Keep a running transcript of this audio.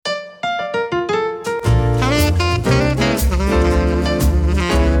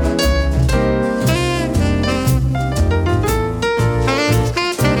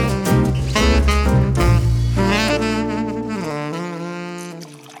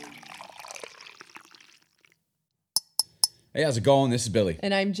Hey, how's it going? This is Billy.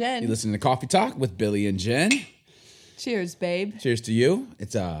 And I'm Jen. You listening to Coffee Talk with Billy and Jen. Cheers, babe. Cheers to you.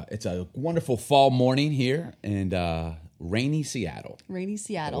 It's a wonderful fall morning here in rainy Seattle. Rainy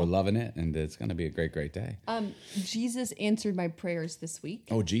Seattle. We're loving it, and it's going to be a great, great day. Jesus answered my prayers this week.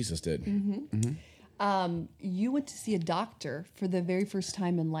 Oh, Jesus did. You went to see a doctor for the very first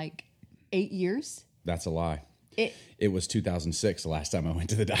time in like 8 years. That's a lie. It was 2006 the last time I went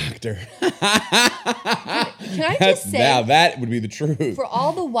to the doctor. Can I just say, now that would be the truth. for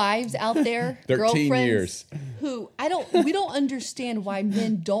all the wives out there, 13 girlfriends, years. who we don't understand why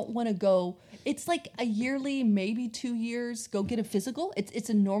men don't want to go. It's like a yearly, maybe 2 years, go get a physical. It's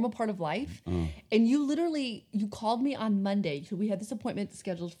a normal part of life. And you called me on Monday. We had this appointment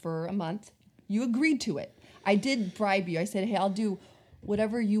scheduled for a month. You agreed to it. I did bribe you. I said, hey, I'll do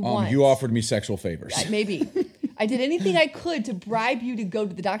whatever you want. You offered me sexual favors. Maybe. I did anything I could to bribe you to go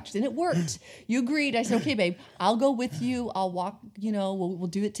to the doctor's, and it worked. You agreed. I said, okay, babe, I'll go with you. I'll walk, we'll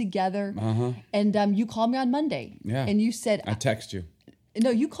do it together. And you called me on Monday. Yeah. And you said... I text you. No,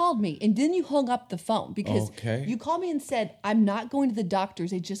 you called me, and then you hung up the phone because you called me and said, I'm not going to the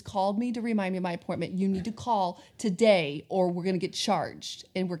doctor's. They just called me to remind me of my appointment. You need to call today or we're going to get charged,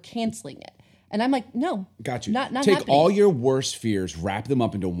 and we're canceling it. And I'm like, no. Got you. Not Take happening. all your worst fears, wrap them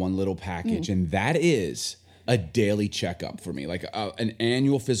up into one little package, and that is a daily checkup for me, like an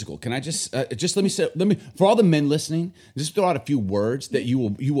annual physical. Can I just let me for all the men listening, just throw out a few words that you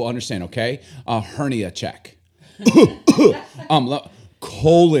will understand. Okay, hernia check,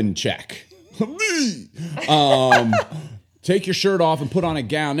 colon check. Take your shirt off and put on a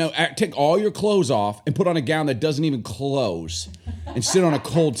gown. No, take all your clothes off and put on a gown that doesn't even close, and sit on a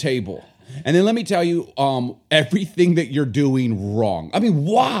cold table. And then let me tell you everything that you're doing wrong. I mean,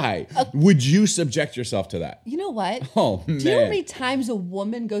 why would you subject yourself to that? You know what? Oh, man. Do you know how many times a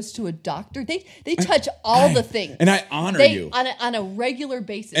woman goes to a doctor? They touch all the things. And I honor you. On a regular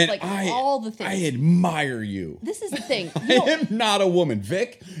basis, And all the things. I admire you. This is the thing. I am not a woman.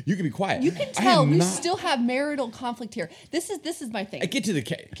 Vic, you can be quiet. You can tell we still have marital conflict here. This is my thing. I get to the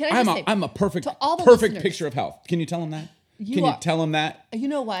case. Can I just say, I'm a perfect listeners, picture of health. Can you tell them that? You Can you tell them that? You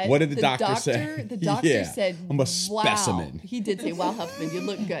know what? What did the doctor say? The doctor said, I'm a specimen. Wow. He did say, wow, Huffman, you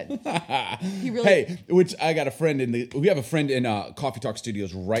look good. He really. Hey, which I got a friend we have a friend in Coffee Talk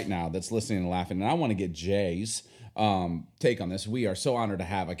Studios right now that's listening and laughing, and I want to get Jay's take on this. We are so honored to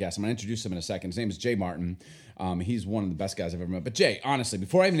have a guest. I'm going to introduce him in a second. His name is Jay Martin. He's one of the best guys I've ever met. But Jay, honestly,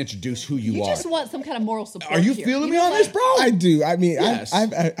 before I even introduce who you are. You just want some kind of moral support. Are you here. feeling me on this, bro? I do. I mean, yes.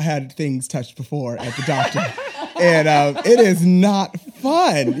 I've had things touched before at the doctor. And it is not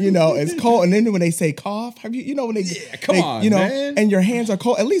fun, it's cold. And then when they say cough, have you, when they, come on, man. And your hands are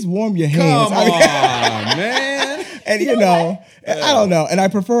cold, at least warm your hands. Come on, man. And I don't know. And I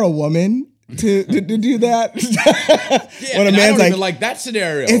prefer a woman to do that. When a man's even like that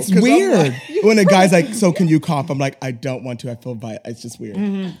scenario. It's weird. When a guy's like, so can you cough? I'm like, I don't want to. I feel it's just weird.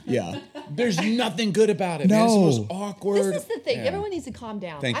 Yeah. There's nothing good about it, no. man. It's the most awkward. This is the thing. Yeah. Everyone needs to calm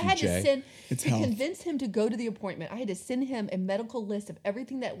down. Thank I you, had Jay. to convince him to go to the appointment. I had to send him a medical list of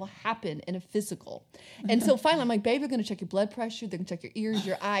everything that will happen in a physical. And so finally, I'm like, babe, they're going to check your blood pressure. They're going to check your ears,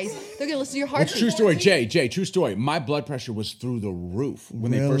 your eyes. They're going to listen to your heart rate. True story, Jay, true story. My blood pressure was through the roof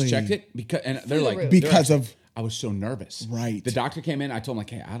when they first checked it. I was so nervous. Right. The doctor came in. I told him,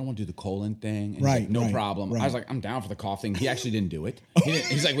 hey, I don't want to do the colon thing. And he's right. like, no right, problem. Right. I was like, I'm down for the cough thing. He actually didn't do it.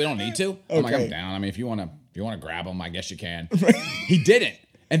 He's like, we don't need to. I'm like, I'm down. I mean, if you want to grab him, I guess you can. He didn't.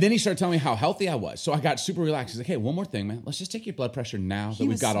 And then he started telling me how healthy I was. So I got super relaxed. He's like, hey, one more thing, man. Let's just take your blood pressure now that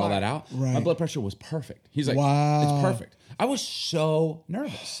we've got all that out. Right. My blood pressure was perfect. He's like, wow. It's perfect. I was so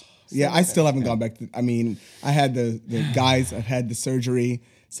nervous. I still haven't gone back to, I had the guys, I've had the surgery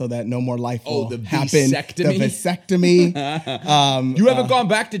so that no more life will the happen. vasectomy? The vasectomy. You haven't gone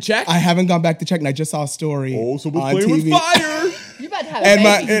back to check? I haven't gone back to check, and I just saw a story so we're on playing TV. with fire. You're about to have a baby.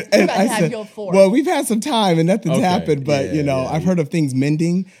 You're about to have your fourth. Well, we've had some time and nothing's happened, but I've heard of things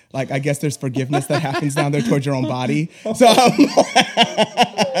mending. Like, I guess there's forgiveness that happens down there towards your own body. So, so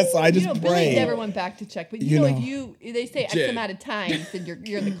I just pray. Billy never went back to check, but if they say X amount of times, then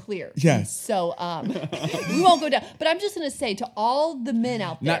you're in the clear. Yes. So we won't go down. But I'm just going to say to all the men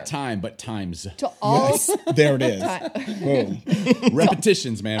out there. Not time, but times. To all. Yes, there it is. Boom.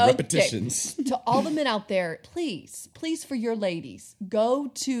 Repetitions, man. Okay. Repetitions. To all the men out there, please for your ladies, go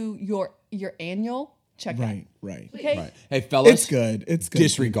to your annual checkup. Right. Okay. Right. Hey, fellas. It's good.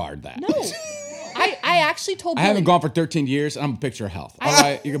 Disregard that. No. I actually told Billy. I haven't gone for 13 years, and I'm a picture of health. All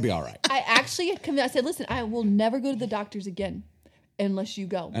right? You're going to be all right. I actually I said, listen, I will never go to the doctors again unless you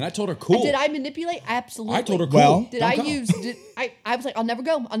go. And I told her, cool. Did I manipulate? Absolutely. I told her, cool. Well, Did I use? I was like, I'll never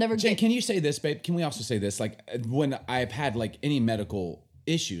go. I'll never Jane, get. can you say this, babe? Can we also say this? Like when I've had like any medical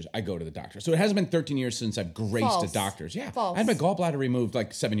issues, I go to the doctor. So it hasn't been 13 years since I've graced False. a doctor's. Yeah. False. I had my gallbladder removed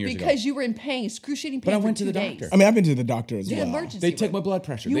like 7 years ago. Because you were in pain, excruciating pain. But I went for to 2 the days. doctor. I mean, I've been to the doctor as The well. emergency They take my room. blood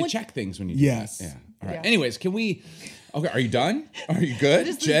pressure. You They went- check things when you do Yes. that. Yeah. All right. Yeah. Anyways, can we? Okay, are you done? Are you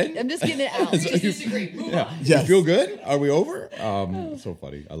good, Jen? I'm just getting it out. Just disagree. Move on. Yes. You feel good? Are we over? So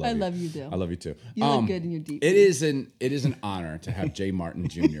funny. I love you. I love you, Dill. I love you too. You look good in your deep It is an honor to have Jay Martin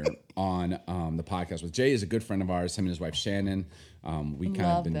Jr. on the podcast. With Jay is a good friend of ours. Him and his wife Shannon. We kind of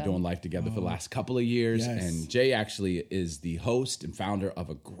Love been them. doing life together for the last couple of years. Yes. And Jay actually is the host and founder of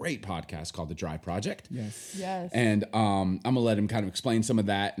a great podcast called The Drive Project. Yes. Yes. And I'm gonna let him kind of explain some of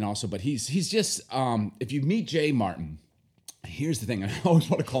that, and also, but he's just if you meet Jay Martin, here's the thing: I always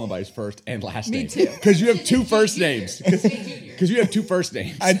want to call him by his first and last name. Me too. Because you have two first names. Because you have two first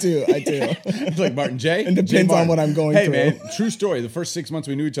names. I do. It's like Martin J. It depends Jay on Martin. what I'm going hey, through. man, true story. The first 6 months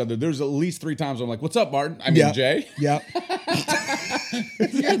we knew each other, there's at least 3 times I'm like, "What's up, Martin?" I mean, Yeah. Jay. Yeah.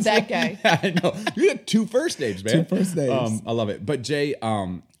 You're that guy. I know. You got 2 first names, man. 2 first names. I love it. But Jay,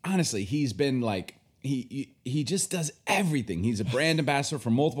 honestly, he's been like he just does everything. He's a brand ambassador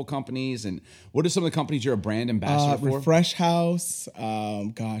for multiple companies. And what are some of the companies you're a brand ambassador for? Refresh House.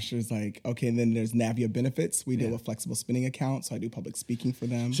 There's and then there's Navia Benefits. We deal with flexible spending accounts, so I do public speaking for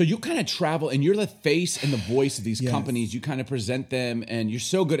them. So you kind of travel, and you're the face and the voice of these companies. You kind of present them, and you're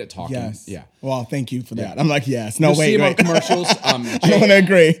so good at talking. Yes. Yeah. Well, thank you for that. I'm like, yes. No, You'll see him on wait. commercials. I don't want to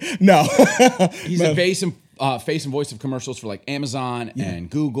agree. No. He's the face and voice of commercials for like Amazon and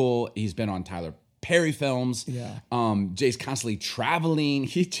Google. He's been on Tyler Perry films. Yeah. Jay's constantly traveling.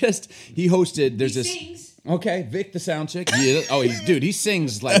 He hosted. There's He this. sings. Okay, Vic the sound chick. Yeah. Oh, he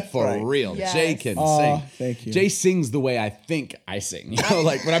sings like for right. real. Yes. Jay can sing. Thank you. Jay sings the way I think I sing. You know,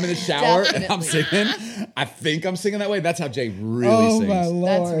 like when I'm in the shower and I'm Definitely. singing, I think I'm singing that way. That's how Jay really sings. my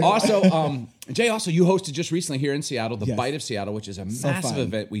Lord. right. Also, Jay, you hosted just recently here in Seattle, the Yes. Bite of Seattle, which is a So massive fun.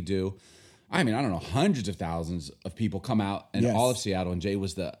 event we do. I mean, I don't know, hundreds of thousands of people come out in Yes. all of Seattle, and Jay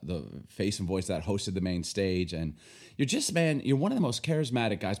was the face and voice that hosted the main stage. And you're just, man, you're one of the most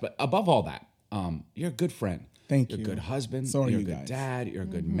charismatic guys. But above all that, you're a good friend. Thank You're you. a good husband. So are you're you a good guys. dad. You're a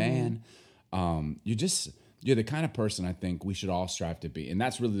good man. You're the kind of person I think we should all strive to be. And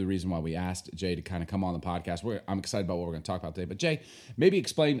that's really the reason why we asked Jay to kind of come on the podcast. I'm excited about what we're going to talk about today. But Jay, maybe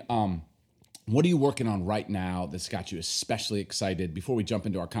explain what are you working on right now that's got you especially excited before we jump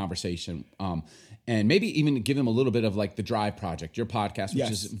into our conversation? And maybe even give them a little bit of like the Drive Project, your podcast, which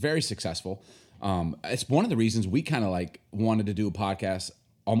Yes. is very successful. It's one of the reasons we kind of like wanted to do a podcast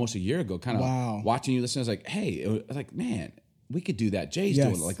almost a year ago, kind of Wow. watching you listen. I was like, hey, it was like, man, we could do that. Jay's Yes.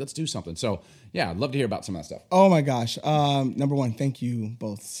 doing it. Like, let's do something. So yeah, I'd love to hear about some of that stuff. Oh my gosh. Number one, thank you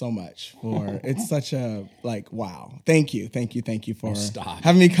both so much for it's such a wow. Thank you for stop.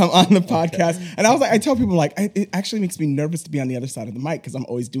 having me come on the podcast. And I was like, I tell people like it actually makes me nervous to be on the other side of the mic because I'm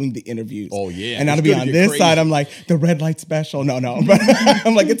always doing the interviews. Oh, yeah. And now It's to be gonna on get this crazy. side, I'm like the red light special. No. But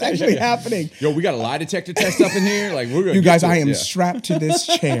I'm like, it's actually happening. Yo, we got a lie detector test up in here. Like we're gonna You get guys, to it. I am Yeah. strapped to this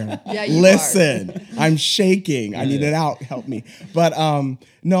chair. Yeah, you Listen, I'm shaking. I need it out. Help me. But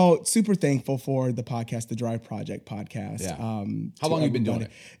no, super thankful for the podcast, the Drive Project podcast. Yeah. How to long have you been doing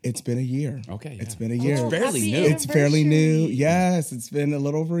everybody. It's been a year. Okay, It's yeah. been a year. It's fairly Happy new. It's fairly new. anniversary. Yes, it's been a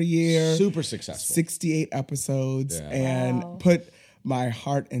little over a year. Super successful. 68 episodes Yeah. and Wow. put my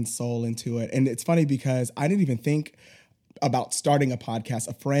heart and soul into it. And it's funny because I didn't even think about starting a podcast.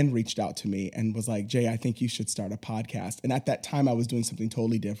 A friend reached out to me and was like, Jay, I think you should start a podcast. And at that time I was doing something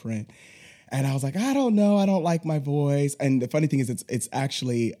totally different. And I was like, I don't know. I don't like my voice. And the funny thing is, it's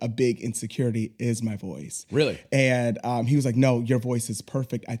actually a big insecurity is my voice. Really? And he was like, no, your voice is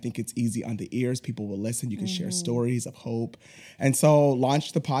perfect. I think it's easy on the ears. People will listen. You can share stories of hope. And so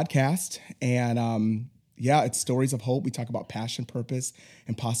launched the podcast. And it's stories of hope. We talk about passion, purpose,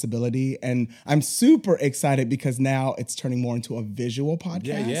 and possibility. And I'm super excited because now it's turning more into a visual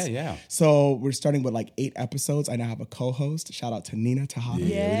podcast. Yeah. So we're starting with like 8 episodes. I now have a co-host. Shout out to Nina Tahada.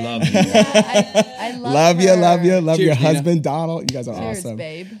 Yeah. We love you. I Love you. her. Love your Nina. husband, Donald. You guys are Cheers, awesome.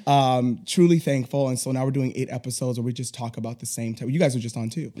 babe. Truly thankful. And so now we're doing 8 episodes where we just talk about the same type. You guys were just on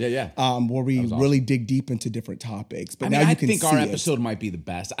too. Yeah. Where we was awesome. really dig deep into different topics. But I now mean, you I can think see our it. episode might be the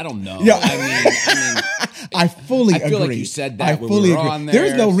best. I don't know. Yeah. I mean, I fully agree. feel like you said that I when fully we were agree. on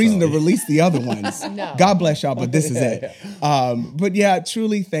There's no there, reason so- to release the other ones. No. God bless y'all, but this is it. But yeah,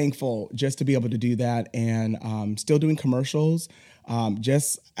 truly thankful just to be able to do that and still doing commercials.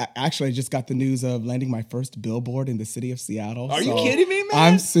 Actually, I just got the news of landing my first billboard in the city of Seattle. Are you kidding me,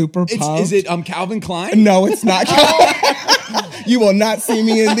 man? I'm super pumped. Is it Calvin Klein? No, it's not. You will not see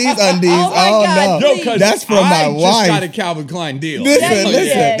me in these undies. Oh, my God, no, please. that's from my I wife. just got a Calvin Klein deal. Listen,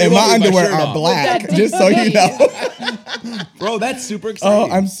 Yeah. and my Leave underwear shirt are off. black, With that just so you big know. Bro, that's super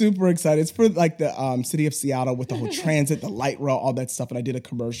exciting. Oh, I'm super excited. It's for like the city of Seattle with the whole transit, the light rail, all that stuff. And I did a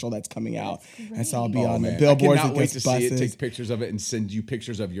commercial that's coming out. And so I'll be on the Man, billboards I cannot wait to against see it, buses. take pictures of it, and send you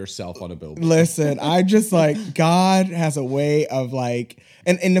pictures of yourself on a billboard. Listen, I just like, God has a way of like,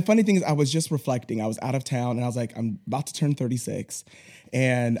 and the funny thing is I was just reflecting. I was out of town and I was like, I'm about to turn 36.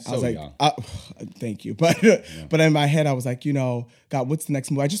 And I was like, young. thank you. But in my head, I was like, God, what's the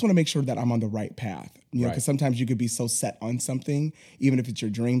next move? I just want to make sure that I'm on the right path. Because sometimes you could be so set on something, even if it's your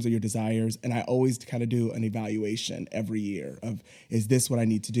dreams or your desires. And I always kind of do an evaluation every year of, is this what I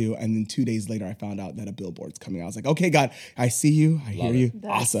need to do? And then 2 days later, I found out that a billboard's coming out. I was like, okay, God, I see you. I hear you. That's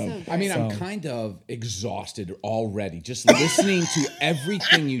Awesome. so good. I mean, I'm kind of exhausted already just listening to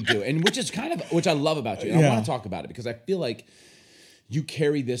everything you do, and which I love about you. And I want to talk about it because I feel like you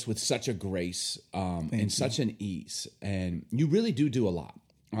carry this with such a grace and such an ease, and you really do a lot.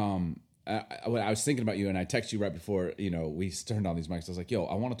 When I was thinking about you, and I texted you right before we turned on these mics. I was like, "Yo,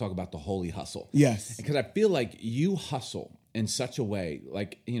 I want to talk about the holy hustle." Yes, because I feel like you hustle in such a way,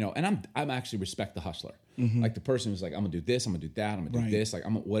 like and I'm actually respect the hustler, like the person who's like, "I'm gonna do this, I'm gonna do that, I'm gonna do this, like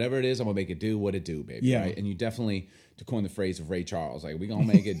whatever it is, I'm gonna make it do what it do, baby." Yeah. Right? And you definitely, to coin the phrase of Ray Charles, like we gonna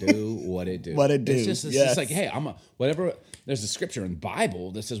make it do what it do. What it do. It's just like, hey, whatever. There's a scripture in the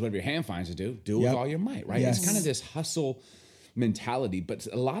Bible that says, "Whatever your hand finds to do, do it with all your might." Right? Yes. It's kind of this hustle mentality, but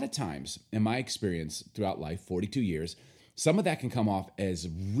a lot of times in my experience throughout life, 42 years, some of that can come off as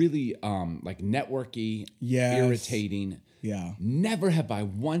really like networky, irritating. Yeah. Never have I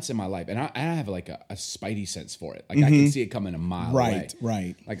once in my life, and I have like a spidey sense for it. Like I can see it coming a mile away.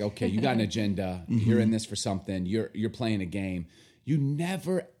 Right. Like, okay, you got an agenda. You're in this for something. You're playing a game. You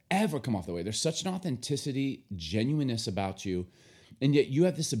never ever come off the way. There's such an authenticity, genuineness about you, and yet you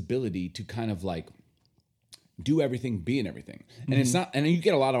have this ability to kind of like do everything, be in everything. And it's not, and you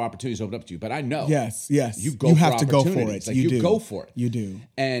get a lot of opportunities opened up to you, but I know. Yes. You have to go for it. Like you go for it. You do.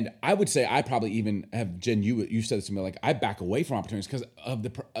 And I would say I probably even have, Jen, you said this to me, like I back away from opportunities because of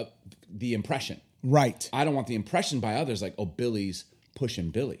the impression. Right. I don't want the impression by others like, oh, Billy's pushing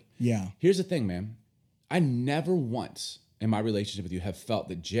Billy. Yeah. Here's the thing, man. I never once in my relationship with you have felt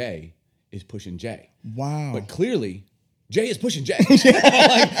that Jay is pushing Jay. Wow. But clearly, Jay is pushing Jay.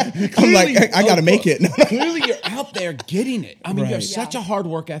 I'm like, I gotta make it. Clearly, you're out there getting it. I mean, you have Right. such a hard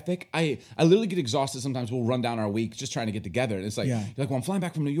work ethic. I literally get exhausted sometimes. We'll run down our week just trying to get together. And it's like, you're like, well, I'm flying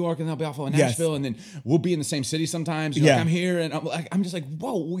back from New York, and then I'll be off in Yes. Nashville, and then we'll be in the same city sometimes. You're like, I'm here, and I'm just like,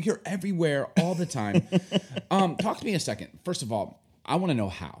 whoa, you're everywhere all the time. Talk to me a second. First of all, I want to know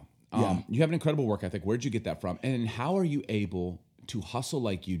how. You have an incredible work ethic. Where'd you get that from? And how are you able to hustle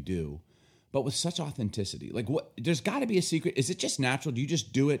like you do, but with such authenticity? Like, what? There's got to be a secret. Is it just natural? Do you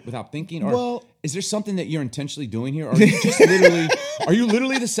just do it without thinking, or is there something that you're intentionally doing here? Or are you just literally? Are you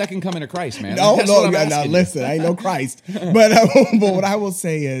literally the second coming of Christ, man? No, Like, that's what I'm no. asking you. Listen, I ain't no Christ, but what I will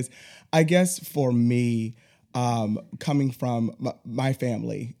say is, I guess for me, coming from my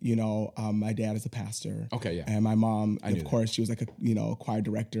family, my dad is a pastor. Okay, yeah. And my mom, of course, she was like a choir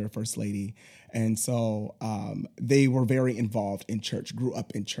director, first lady, and so they were very involved in church. Grew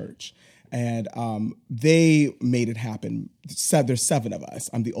up in church. And they made it happen. There's 7 of us.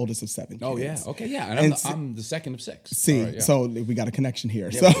 I'm the oldest of 7 kids. Oh yeah, okay, yeah, and I'm the second of 6. See, All right, yeah. so we got a connection here.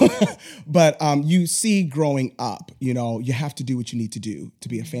 So, but you see, growing up, you have to do what you need to do to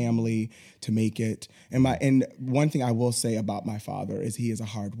be a family, to make it. And one thing I will say about my father is he is a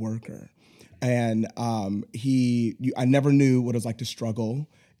hard worker, and I never knew what it was like to struggle.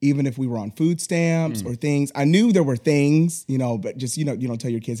 Even if we were on food stamps or things, I knew there were things, but just, you don't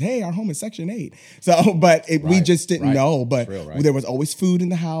tell your kids, hey, our home is Section 8. So, but we just didn't know. But there was always food in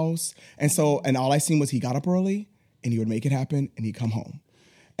the house. And so, and all I seen was he got up early and he would make it happen and he'd come home.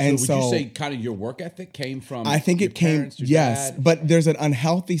 And so would you say kind of your work ethic came from I think your it came, parents, your yes, dad? but there's an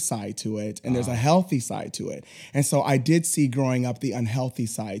unhealthy side to it and there's a healthy side to it. And so I did see growing up the unhealthy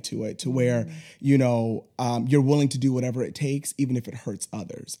side to it, to where, you're willing to do whatever it takes, even if it hurts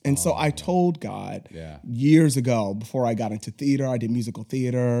others. And so I told God years ago, before I got into theater, I did musical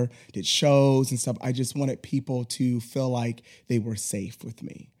theater, did shows and stuff. I just wanted people to feel like they were safe with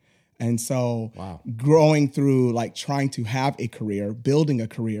me. And so Wow. growing through like trying to have a career, building a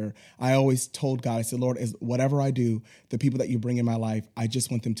career, I always told God, I said, Lord, whatever I do, the people that you bring in my life, I just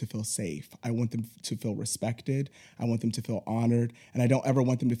want them to feel safe. I want them to feel respected. I want them to feel honored. And I don't ever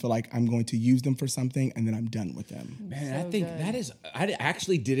want them to feel like I'm going to use them for something and then I'm done with them. Man, I So think good. that is. I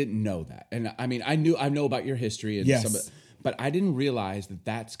actually didn't know that, and I mean, I know about your history and Yes. some, but I didn't realize that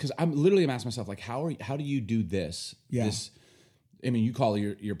that's because I'm literally asking myself like, how do you do this? Yeah. This, I mean, you call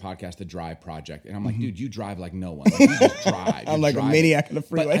your podcast the Drive Project, and I'm like, dude, you drive like no one. Like, you just drive. I'm You like a drive maniac it. on the But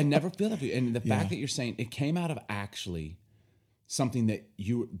freeway. I never feel that. And the fact that you're saying it came out of actually something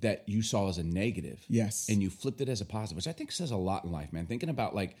that you saw as a negative, Yes. and you flipped it as a positive, which I think says a lot in life, man. Thinking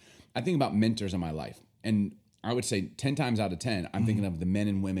about I think about mentors in my life, and I would say 10 times out of 10, I'm thinking of the men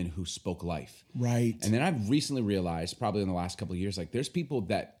and women who spoke life. Right. And then I've recently realized, probably in the last couple of years, like there's people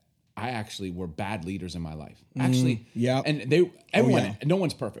that I actually were bad leaders in my life. Actually, Yep. and everyone, yeah. no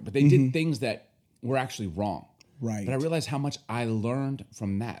one's perfect, but they did things that were actually wrong. Right. But I realized how much I learned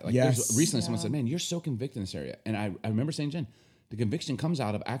from that. Like Yes. recently someone said, man, you're so convicted in this area. And I remember saying, Jen, the conviction comes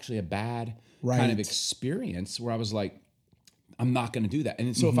out of actually a bad kind of Right. experience where I was like, I'm not going to do that.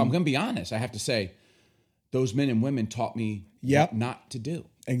 And so if Mm-hmm. I'm going to be honest, I have to say, those men and women taught me Yep. what not to do.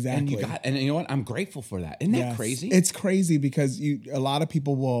 Exactly. And you know what? I'm grateful for that. Isn't that Yes. crazy? It's crazy because a lot of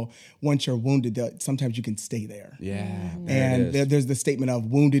people will, once you're wounded, sometimes you can stay there. yeah. And there it is. there's the statement of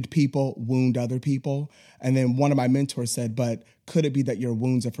wounded people wound other people. And then one of my mentors said, but could it be that your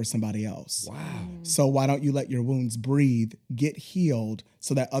wounds are for somebody else? Wow. So why don't you let your wounds breathe, get healed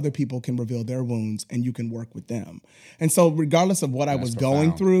so that other people can reveal their wounds and you can work with them. And so regardless of what I was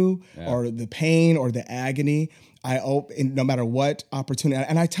going profound. through or the pain or the agony, no matter what opportunity,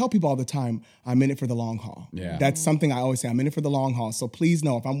 and I tell people all the time, I'm in it for the long haul. Yeah. That's something I always say, I'm in it for the long haul. So please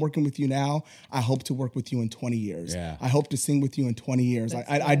know, if I'm working with you now, I hope to work with you in 20 years. Yeah. I hope to sing with you in 20 years.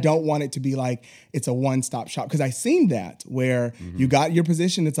 I don't want it to be like it's a one-stop shop, because I've seen that where you got your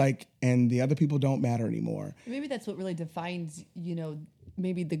position, it's like, and the other people don't matter anymore. Maybe that's what really defines,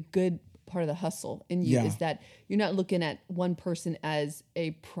 maybe the good part of the hustle in you Yeah. is that you're not looking at one person as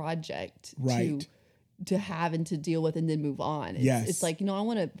a project Right. to have and to deal with and then move on. Yes. It's like, I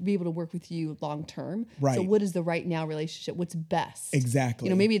want to be able to work with you long term. So Right. what is the right now relationship? What's best?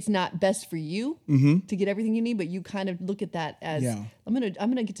 Exactly. Maybe it's not best for you to get everything you need, but you kind of look at that as Yeah. I'm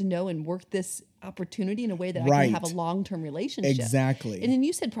gonna get to know and work this opportunity in a way that I Right. can have a long-term relationship. Exactly. And then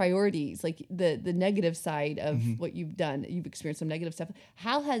you said priorities, like the negative side of what you've done. You've experienced some negative stuff.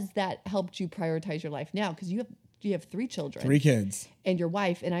 How has that helped you prioritize your life now? Because you have 3 children. 3 kids. And your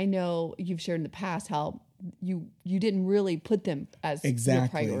wife, and I know you've shared in the past how you didn't really put them as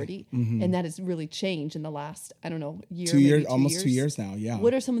Exactly. your priority, and that has really changed in the last year, 2 years, almost 2 years now. Yeah.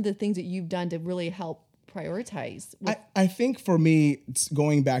 What are some of the things that you've done to really help prioritize? I think for me, it's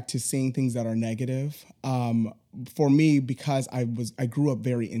going back to seeing things that are negative, for me, because I grew up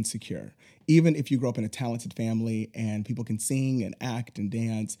very insecure. Even if you grow up in a talented family and people can sing and act and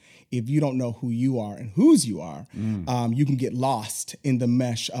dance, if you don't know who you are and whose you are, you can get lost in the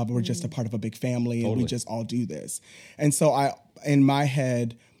mesh of we're just a part of a big family and we just all do this. And so in my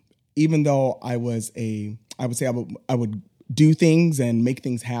head, even though I would say I would do things and make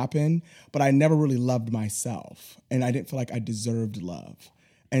things happen, but I never really loved myself, and I didn't feel like I deserved love.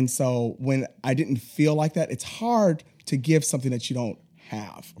 And so when I didn't feel like that, it's hard to give something that you don't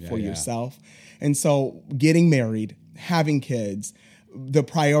have for yourself. And so getting married, having kids, the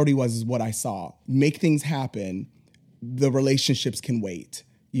priority is what I saw. Make things happen. The relationships can wait,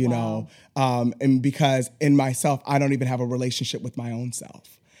 you know? And because in myself, I don't even have a relationship with my own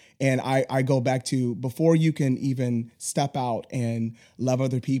self. And I go back to, before you can even step out and love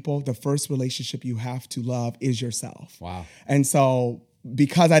other people, the first relationship you have to love is yourself. Wow. And so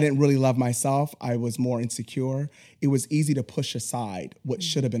because I didn't really love myself, I was more insecure. It was easy to push aside what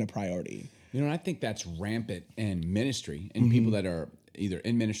should have been a priority. And I think that's rampant in ministry, and people that are either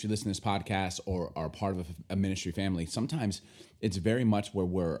in ministry, listen to this podcast, or are part of a ministry family. Sometimes it's very much where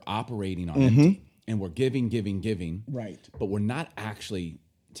we're operating on empty, and we're giving. Right. But we're not actually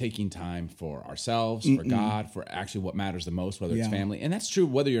taking time for ourselves, for God, for actually what matters the most, whether it's family. And that's true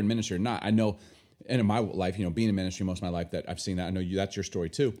whether you're in ministry or not. I know, and in my life, being in ministry most of my life, that I've seen that. I know that's your story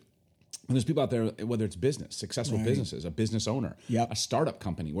too. And there's people out there, whether it's business, successful businesses, a business owner, a startup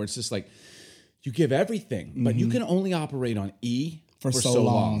company, where it's just like you give everything, but you can only operate on E for so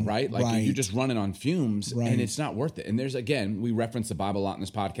long, right? Like you're just running on fumes Right. and it's not worth it. And there's, again, we reference the Bible a lot in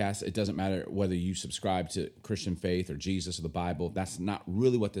this podcast. It doesn't matter whether you subscribe to Christian faith or Jesus or the Bible. That's not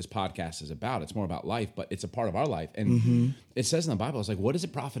really what this podcast is about. It's more about life, but it's a part of our life. And it says in the Bible, it's like, what does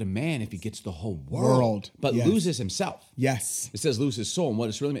it profit a man if he gets the whole world, but Yes. loses himself? Yes. It says lose his soul. And what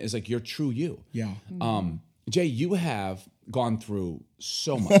it's really meant is like your true you. Yeah. Jay, you have gone through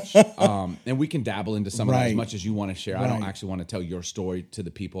so much, and we can dabble into some of that as Right. much as you want to share. I don't Right. actually want to tell your story to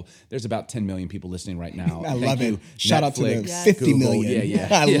the people. There's about 10 million people listening right now. I Thank love you, it. Shout out to the Netflix, 50 Google. million. Yeah.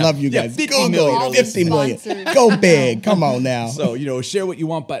 I love you Yeah, guys. 50 Go, million. go, All 50 million. sponsored. Go big. Come on now. So, share what you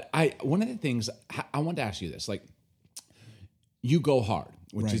want. But one of the things I wanted to ask you this, like, you go hard,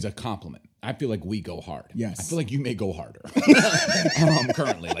 which Right. is a compliment. I feel like we go hard. Yes. I feel like you may go harder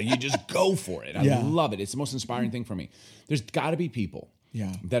currently. Like you just go for it. I Yeah. love it. It's the most inspiring thing for me. There's got to be people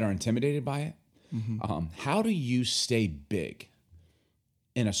Yeah. that are intimidated by it. How do you stay big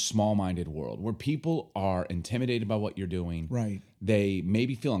in a small-minded world where people are intimidated by what you're doing? Right. They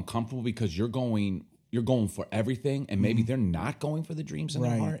maybe feel uncomfortable because you're going for everything, and maybe they're not going for the dreams in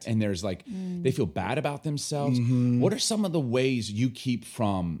their Right. heart, and there's like they feel bad about themselves. What are some of the ways you keep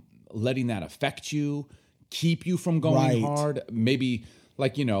from letting that affect you, keep you from going Right. hard? Maybe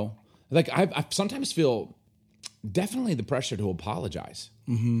like I sometimes feel definitely the pressure to apologize,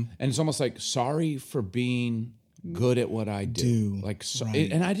 and it's almost like sorry for being good at what I do. Like,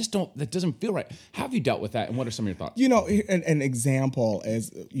 and I just don't. That doesn't feel right. How have you dealt with that, and what are some of your thoughts? An example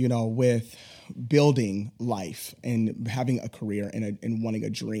is, with building life and having a career and wanting a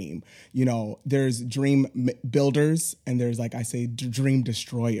dream. There's dream builders and there's, like I say, dream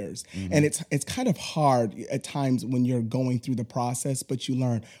destroyers. And it's kind of hard at times when you're going through the process, but you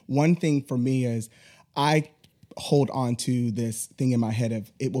learn. One thing for me is I hold on to this thing in my head of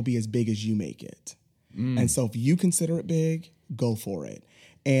it will be as big as you make it. And so if you consider it big, go for it.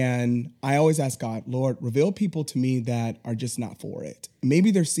 And I always ask God, Lord, reveal people to me that are just not for it. Maybe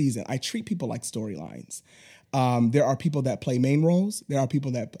they're seasoned. I treat people like storylines. There are people that play main roles. There are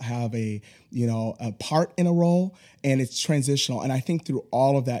people that have a part in a role, and it's transitional. And I think through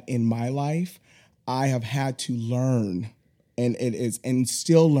all of that in my life, I have had to learn, and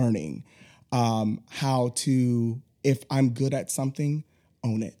still learning, how to, if I'm good at something,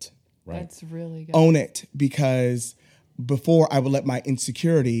 own it. That's really good. Own it, because before I would let my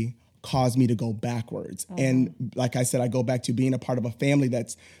insecurity cause me to go backwards. And like I said, I go back to being a part of a family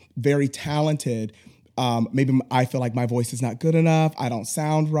that's very talented. Maybe I feel like my voice is not good enough. I don't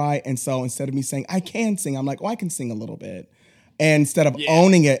sound right. And so instead of me saying, I can sing, I'm like, I can sing a little bit. And instead of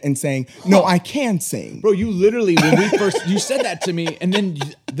owning it and saying, no, I can sing. Bro, you literally, when we first, you said that to me, and then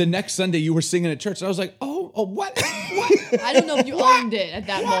the next Sunday you were singing at church, and I was like, oh, what? I don't know if you owned it at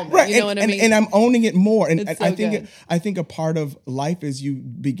that moment. Right. You know what I mean? And I'm owning it more. And It's so I think good. I think a part of life is you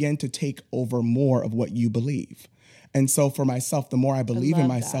begin to take over more of what you believe. And so for myself, the more I believe in love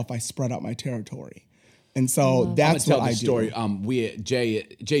myself, I spread out my territory. And so that's I'm what gonna I tell the do. story.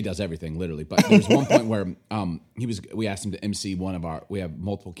 Jay does everything literally, but there was one point where we asked him to MC we have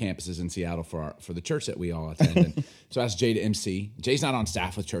multiple campuses in Seattle for the church that we all attend. And so I asked Jay to MC. Jay's not on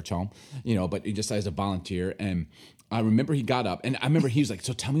staff with Church Home, but he just as a volunteer. And I remember he got up, and I remember he was like,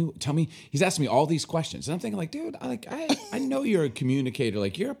 so tell me, he's asking me all these questions. And I'm thinking like, dude, I know you're a communicator,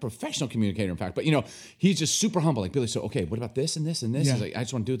 like you're a professional communicator, in fact, but he's just super humble. Like, Billy, so okay, what about this and this and this? Yeah. He's like, I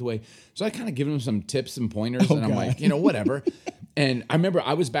just want to do it the way. So I kind of give him some tips and pointers, and I'm God. like, whatever. And I remember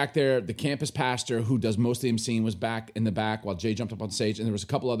I was back there, the campus pastor who does most of the emceeing was back in the back while Jay jumped up on stage, and there was a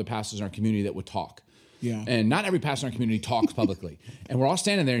couple other pastors in our community that would talk. Yeah. And not every pastor in our community talks publicly. And we're all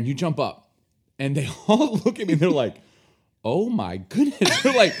standing there, and you jump up, and they all look at me, and they're like, oh my goodness.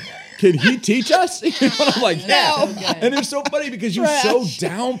 They're like, can he teach us? And I'm like, yeah. So good. And it's so funny because you so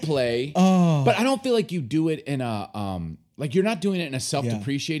downplay, but I don't feel like you do it in a, like you're not doing it in a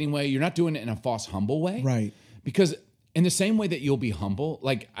self-depreciating way. You're not doing it in a false, humble way. Right. Because in the same way that you'll be humble,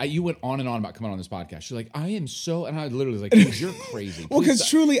 like you went on and on about coming on this podcast. You're like, I am so, and I literally was like, dude, you're crazy. Well, Please because stop.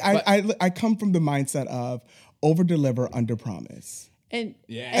 truly, But- I come from the mindset of over deliver, under promise. And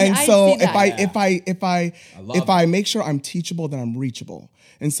And I so see that. if I make sure I'm teachable, then I'm reachable.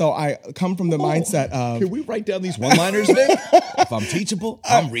 And so I come from the mindset of, Can we write down these one-liners, Vic? If I'm teachable,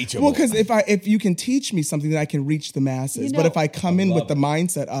 I'm reachable. well, because if you can teach me something, then I can reach the masses. But if I come in with the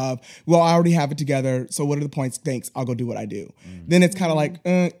mindset of, well, I already have it together, so what are the points? Thanks, I'll go do what I do. Then it's kind of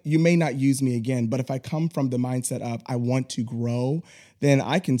like, you may not use me again. But if I come from the mindset of, I want to grow, then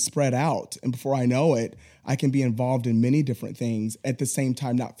I can spread out. And before I know it, I can be involved in many different things at the same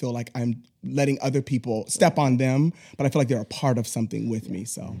time, not feel like I'm letting other people step on them, but I feel like they're a part of something with me.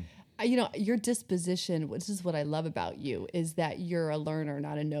 So your disposition, which is what I love about you, is that you're a learner,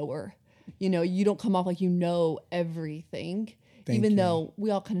 not a knower. You don't come off like you know everything. Even though we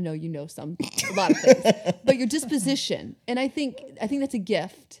all kind of know a lot of things, but your disposition, and I think that's a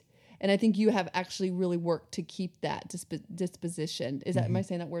gift, and I think you have actually really worked to keep that disposition. Is that am I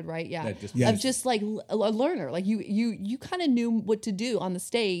saying that word right? Yeah, yes. Of just like a learner, like you kind of knew what to do on the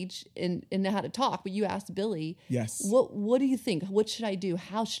stage and know how to talk, but you asked Billy, yes, what do you think? What should I do?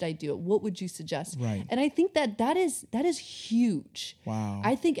 How should I do it? What would you suggest? Right, and I think that is huge. Wow.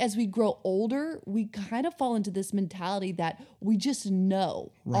 I think as we grow older, we kind of fall into this mentality that we just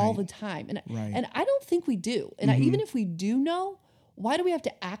know all the time. And I don't think we do. And even if we do know, why do we have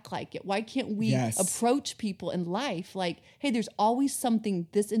to act like it? Why can't we approach people in life like, hey, there's always something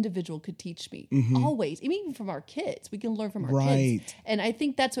this individual could teach me. Always. Even from our kids. We can learn from our kids. And I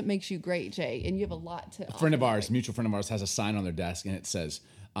think that's what makes you great, Jay. And you have a lot to A friend of ours, mutual friend of ours, has a sign on their desk and it says,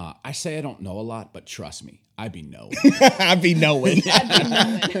 I say I don't know a lot, but trust me, I be knowing. I be knowing.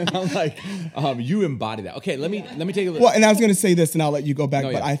 I'm like, you embody that. Okay, let me take a look. Well, and I was going to say this, and I'll let you go back.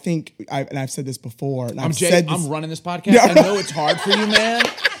 No, but yeah. I think, and I've said this before. And I'm Jay. I'm running this podcast. I know it's hard for you, man,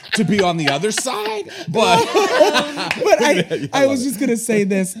 to be on the other side, but I was just going to say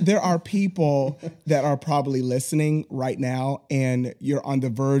this. There are people that are probably listening right now, and you're on the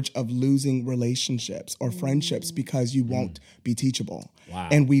verge of losing relationships or friendships because you won't be teachable. Wow.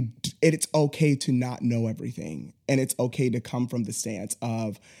 And it's okay to not know everything. And it's okay to come from the stance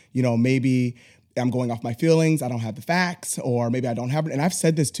of, maybe I'm going off my feelings, I don't have the facts, or maybe I don't have it. And I've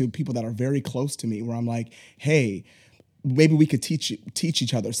said this to people that are very close to me where I'm like, hey, maybe we could teach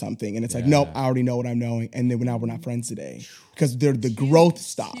each other something. And it's like, nope, I already know what I'm knowing. And then now we're not friends today because the growth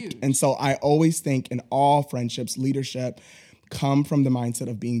stopped. Huge. And so I always think in all friendships, leadership, come from the mindset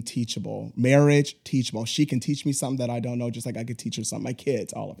of being teachable. Marriage, teachable. She can teach me something that I don't know, just like I could teach her something. My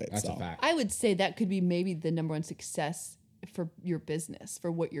kids, all of it. That's a fact. I would say that could be maybe the number one success for your business, for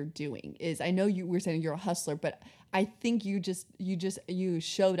what you're doing. Is I know you were saying you're a hustler, but I think you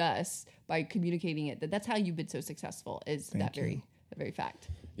showed us by communicating it that's how you've been so successful. Is that very fact.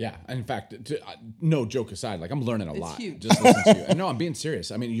 Yeah, and in fact, no joke aside, like I'm learning a lot. Huge. Just listening to you. And no, I'm being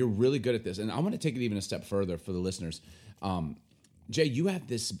serious. I mean, you're really good at this, and I want to take it even a step further for the listeners. Jay, you have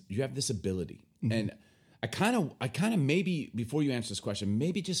this ability, and I kind of maybe before you answer this question,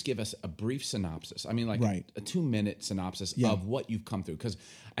 maybe just give us a brief synopsis. I mean, like a 2-minute synopsis of what you've come through, because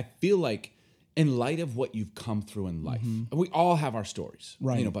I feel like in light of what you've come through in life, we all have our stories,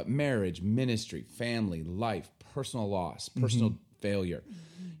 right? But marriage, ministry, family, life, personal loss, personal failure,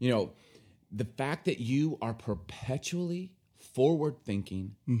 the fact that you are perpetually forward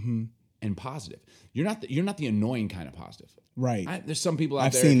thinking and positive. You're not the annoying kind of positive. Right. There's some people out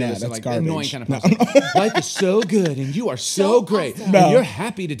I've there seen that that. That's like garbage. annoying kind of positive. Life is so good and you are so great. Awesome. And you're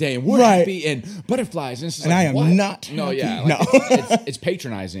happy today and we're happy and butterflies. And it's just and like, I am what? not No, happy. yeah. No. It's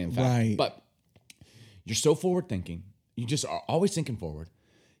patronizing, in fact. Right. But you're so forward thinking. You just are always thinking forward.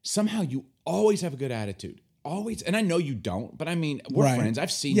 Somehow you always have a good attitude. Always. And I know you don't, but I mean, we're friends.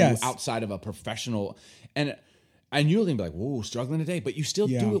 I've seen you outside of a professional, and you're going to be like, whoa, struggling today. But you still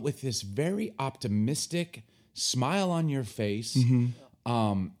do it with this very optimistic smile on your face.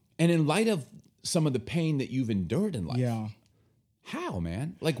 And in light of some of the pain that you've endured in life, how,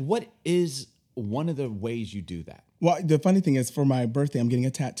 man? Like, what is one of the ways you do that? Well, the funny thing is, for my birthday, I'm getting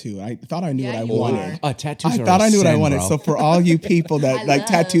a tattoo. I thought I knew what I you wanted. Tattoos I thought I knew what I wanted. Bro. So for all you people that like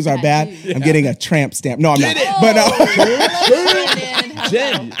tattoos are bad, tattoos. I'm getting a tramp stamp. No, I'm not. But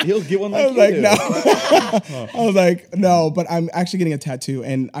Jen, he'll get one like I was like, no. I was like, no, but I'm actually getting a tattoo.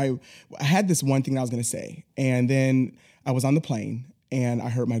 And I had this one thing that I was going to say. And then I was on the plane and I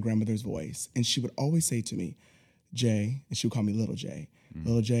heard my grandmother's voice. And she would always say to me, Jay, and she would call me Little Jay.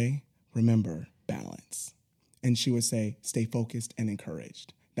 Little Jay, remember balance. And she would say, stay focused and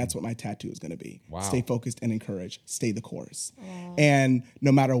encouraged. That's what my tattoo is going to be. Wow. Stay focused and encouraged. Stay the course. And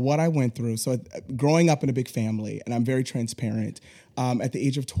no matter what I went through, so growing up in a big family, and I'm very transparent, at the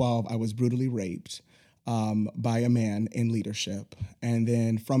age of 12, I was brutally raped by a man in leadership. And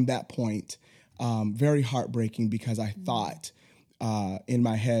then from that point, very heartbreaking because I thought in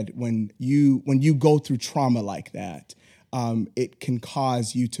my head, when you go through trauma like that, it can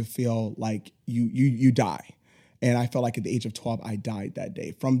cause you to feel like you die. And I felt like at the age of 12, I died that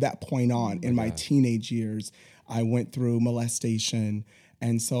day. From that point on, in my teenage years, I went through molestation.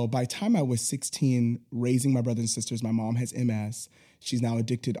 And so by the time I was 16, raising my brothers and sisters, my mom has MS. She's now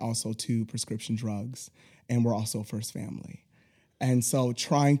addicted also to prescription drugs. And we're also a first family. And so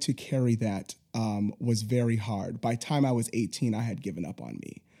trying to carry that was very hard. By the time I was 18, I had given up on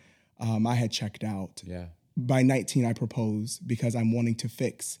me. I had checked out. Yeah. By 19, I proposed because I'm wanting to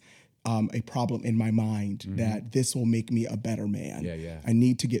fix a problem in my mind that this will make me a better man. Yeah. I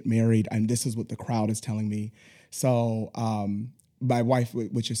need to get married, and this is what the crowd is telling me. So my wife,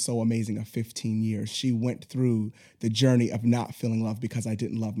 which is so amazing, of 15 years, she went through the journey of not feeling love because I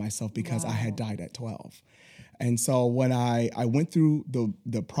didn't love myself because I had died at 12. And so when I went through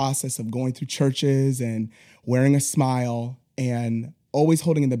the process of going through churches and wearing a smile and always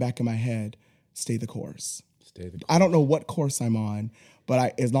holding in the back of my head, stay the course. I don't know what course I'm on,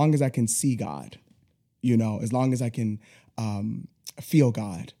 but as long as I can see God, as long as I can feel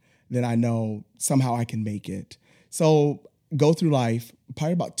God, then I know somehow I can make it. So go through life.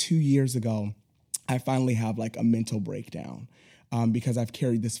 Probably about 2 years ago, I finally have like a mental breakdown because I've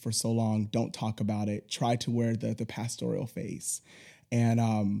carried this for so long. Don't talk about it. Try to wear the pastoral face. And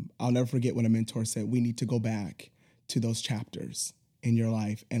I'll never forget when a mentor said, we need to go back to those chapters in your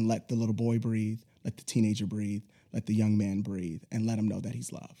life and let the little boy breathe, let the teenager breathe, let the young man breathe, and let him know that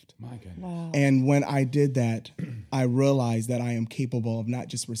he's loved. My goodness. Wow. And when I did that, I realized that I am capable of not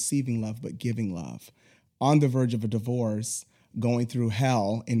just receiving love, but giving love. On the verge of a divorce, going through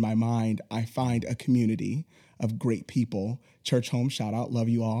hell in my mind, I find a community of great people. Church Home, shout out, love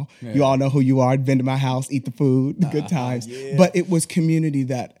you all. Yeah. You all know who you are. Been to my house, eat the food, good times. Yeah. But it was community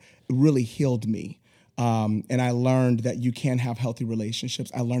that really healed me. And I learned that you can have healthy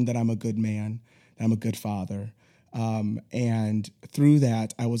relationships. I learned that I'm a good man, that I'm a good father. And through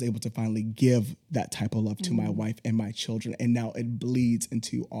that, I was able to finally give that type of love to my wife and my children. And now it bleeds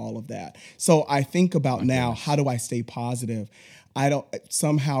into all of that. So I think about now, how do I stay positive?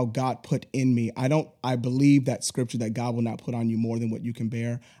 Somehow God put in me. I believe that scripture that God will not put on you more than what you can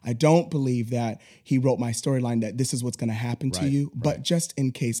bear. I don't believe that he wrote my storyline that this is what's going to happen to you. But just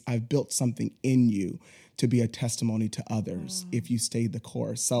in case, I've built something in you to be a testimony to others if you stay the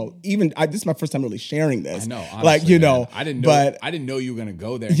course. So this is my first time really sharing this. I know, honestly, man. I didn't know you were going to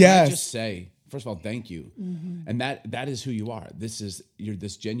go there. Yes. Can I just say, first of all, thank you. And that is who you are. You're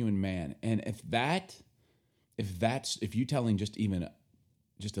this genuine man. And if you telling just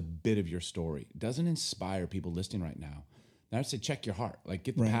a bit of your story doesn't inspire people listening right now, then I'd say check your heart, like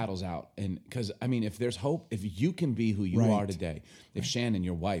get the paddles out. And because if there's hope, if you can be who you are today, if Shannon,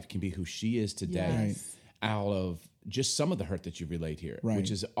 your wife, can be who she is today, out of just some of the hurt that you relayed here,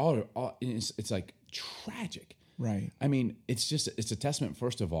 which is all it's like tragic. Right. It's a testament,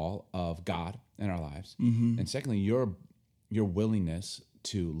 first of all, of God in our lives. And secondly, your willingness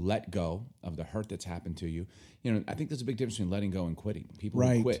to let go of the hurt that's happened to you. I think there's a big difference between letting go and quitting. People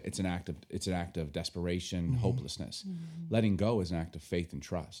who quit, it's an act of desperation, hopelessness. Letting go is an act of faith and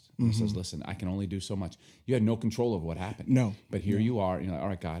trust. It says, listen, I can only do so much. You had no control over what happened. No. But here you are, all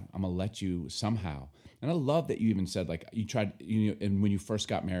right, God, I'm gonna let you somehow. And I love that you even said, like, you tried, and when you first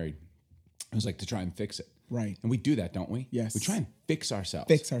got married, it was like to try and fix it. Right. And we do that, don't we? Yes. We try and fix ourselves.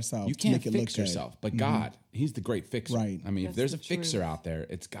 You can't make it fix look yourself, but God, he's the great fixer. Right. If there's a fixer out there,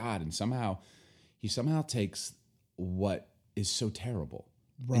 it's God. And somehow, he takes what is so terrible.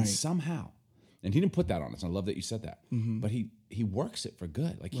 Right. And somehow, and he didn't put that on us. I love that you said that. But he works it for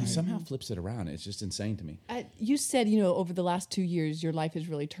good. Like he somehow flips it around. It's just insane to me. You said, over the last 2 years, your life has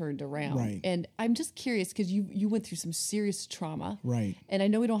really turned around. Right. And I'm just curious because you went through some serious trauma. Right. And I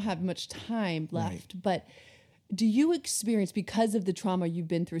know we don't have much time left, but do you experience, because of the trauma you've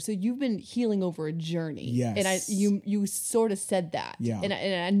been through, so you've been healing over a journey. Yes. And you sort of said that. Yeah.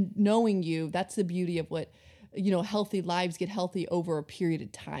 And knowing you, that's the beauty of what, healthy lives get healthy over a period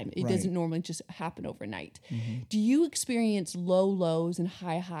of time. It doesn't normally just happen overnight. Do you experience low lows and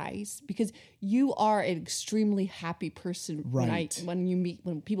high highs? Because you are an extremely happy person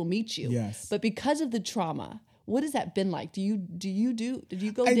when people meet you. Yes. But because of the trauma, what has that been like? Did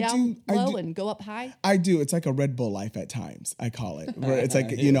you go down low and go up high? I do. It's like a Red Bull life at times, I call it. Where it's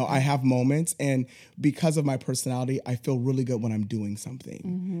like, I have moments, and because of my personality, I feel really good when I'm doing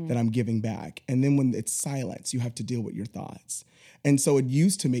something that I'm giving back. And then when it's silence, you have to deal with your thoughts. And so it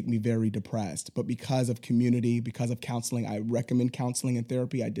used to make me very depressed, but because of community, because of counseling, I recommend counseling and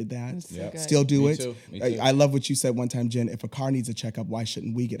therapy. I did that. So Still do Me it. too. Me too. I love what you said one time, Jen. If a car needs a checkup, why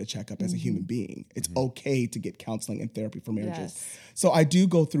shouldn't we get a checkup as a human being? It's okay to get counseling and therapy for marriages. Yes. So I do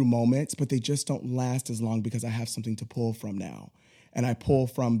go through moments, but they just don't last as long because I have something to pull from now. And I pull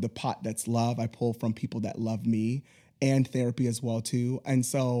from the pot that's love. I pull from people that love me, and therapy as well too. And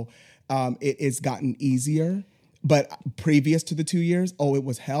so it's gotten easier. But previous to the 2 years, it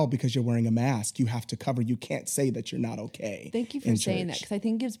was hell because you're wearing a mask. You have to cover. You can't say that you're not okay. Thank you for saying that, because I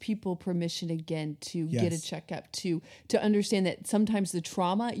think it gives people permission again to get a checkup, to understand that sometimes the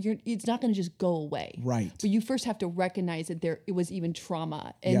trauma, it's not going to just go away. Right. But you first have to recognize that it was even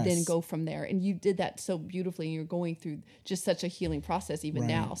trauma, and then go from there. And you did that so beautifully, and you're going through just such a healing process even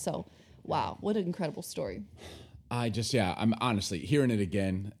now. So, wow, what an incredible story. I'm honestly hearing it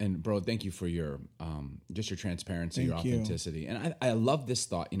again, and bro, thank you for your just your transparency, your authenticity, and I love this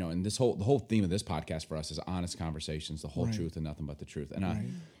thought, and the whole theme of this podcast for us is honest conversations, the whole truth and nothing but the truth, and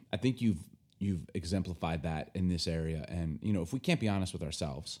I think you've exemplified that in this area, and if we can't be honest with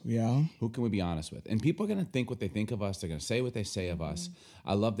ourselves, who can we be honest with? And people are going to think what they think of us, they're going to say what they say of us.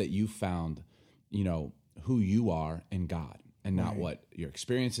 I love that you found, who you are in God. And not what your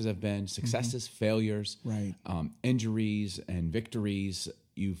experiences have been, successes, failures, injuries, and victories.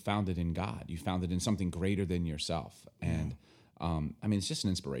 You found it in God. You found it in something greater than yourself. And it's just an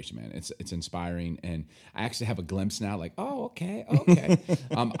inspiration, man. It's inspiring. And I actually have a glimpse now, like, okay.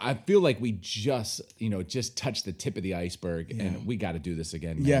 I feel like we just touched the tip of the iceberg, and we got to do this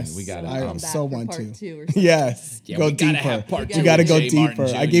again, man. Yes, we got to. I so want to. Yes, go deeper. You got to go deeper.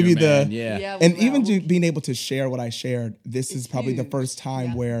 I give you and even being able to share what I shared. This is probably the first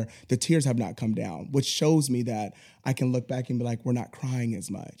time where the tears have not come down, which shows me that I can look back and be like, we're not crying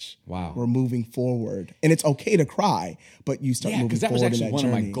as much. Wow. We're moving forward. And it's okay to cry, but you start moving forward in that journey. Because that was actually one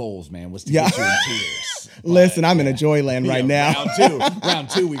of my goals, man, was to get you in tears. Listen, I'm in a joy land right now. Round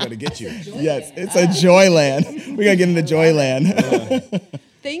two, we got to get you. Yes, it's a joy land. We're going to get into joy land.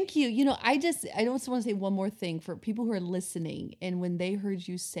 Thank you. I also want to say one more thing for people who are listening, and when they heard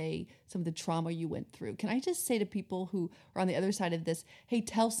you say some of the trauma you went through, can I just say to people who are on the other side of this, hey,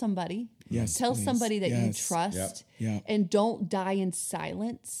 tell somebody. Yes, tell please. Somebody that you trust, and don't die in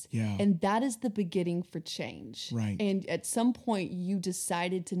silence. Yeah. And that is the beginning for change. Right. And at some point, you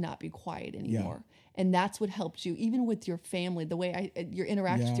decided to not be quiet anymore. And that's what helped you, even with your family. The way your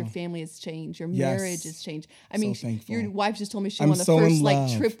interaction with your family has changed. Your marriage has changed. I mean, your wife just told me she went on the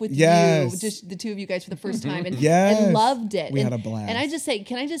first trip with you, just the two of you guys for the first time, and loved it. We had a blast. And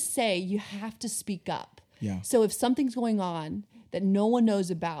can I just say, you have to speak up. Yeah. So if something's going on that no one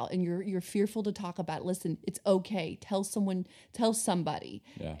knows about, and you're fearful to talk about, listen, it's okay. Tell somebody,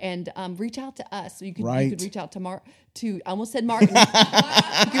 and reach out to us. So you could reach out to I almost said Martin.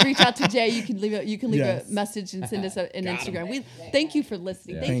 You can reach out to Jay. You can leave a message and send us an Instagram. We thank you for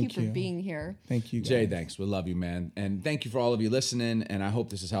listening. Thank you for being here. Thank you, guys. Jay. Thanks. We love you, man, and thank you for all of you listening. And I hope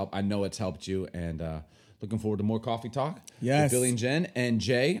this has helped. I know it's helped you, and looking forward to more coffee talk. Yes, with Billy and Jen and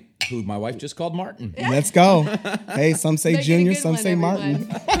Jay, who my wife just called Martin. Let's go. Hey, some say Junior, some say Martin.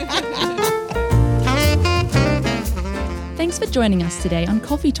 Thanks for joining us today on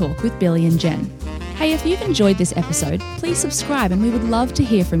Coffee Talk with Billy and Jen. Hey, if you've enjoyed this episode, please subscribe, and we would love to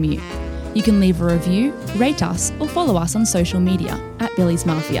hear from you. You can leave a review, rate us, or follow us on social media at Billy's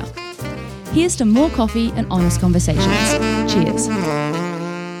Mafia. Here's to more coffee and honest conversations. Cheers.